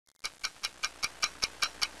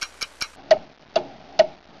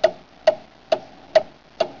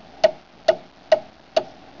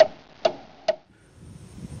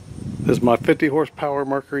This is my 50 horsepower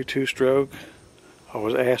Mercury 2-stroke. I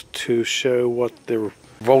was asked to show what the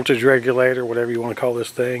voltage regulator, whatever you want to call this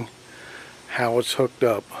thing, how it's hooked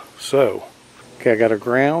up. So, okay, I got a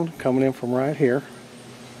ground coming in from right here.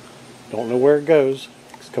 Don't know where it goes.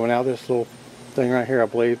 It's coming out of this little thing right here, I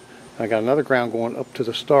believe. I got another ground going up to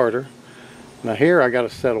the starter. Now here I got a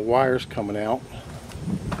set of wires coming out,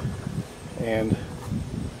 and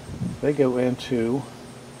they go into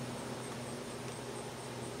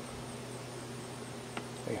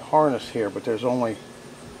a harness here, but there's only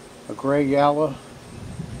a gray, yellow.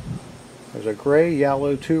 There's a gray,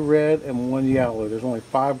 yellow, 2 red, and 1 yellow. There's only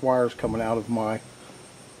 5 wires coming out of my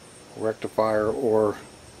rectifier or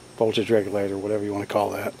voltage regulator, whatever you want to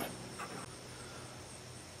call that.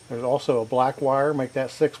 There's also a black wire, make that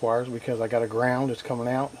 6 wires, because I got a ground that's coming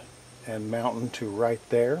out and mounting to right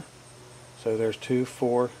there. So there's 2,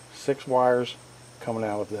 4, 6 wires coming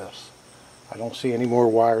out of this. I don't see any more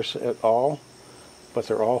wires at all, but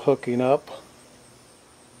they're all hooking up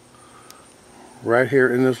right here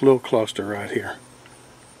in this little cluster right here.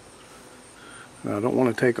 Now I don't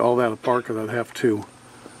want to take all that apart because I'd have to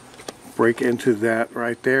break into that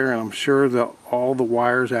right there, and I'm sure that all the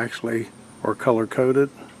wires actually are color coded,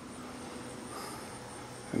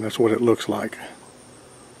 and that's what it looks like.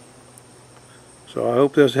 So I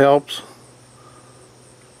hope this helps.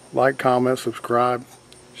 Like, comment, subscribe,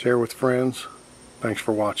 share with friends. Thanks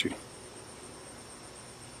for watching.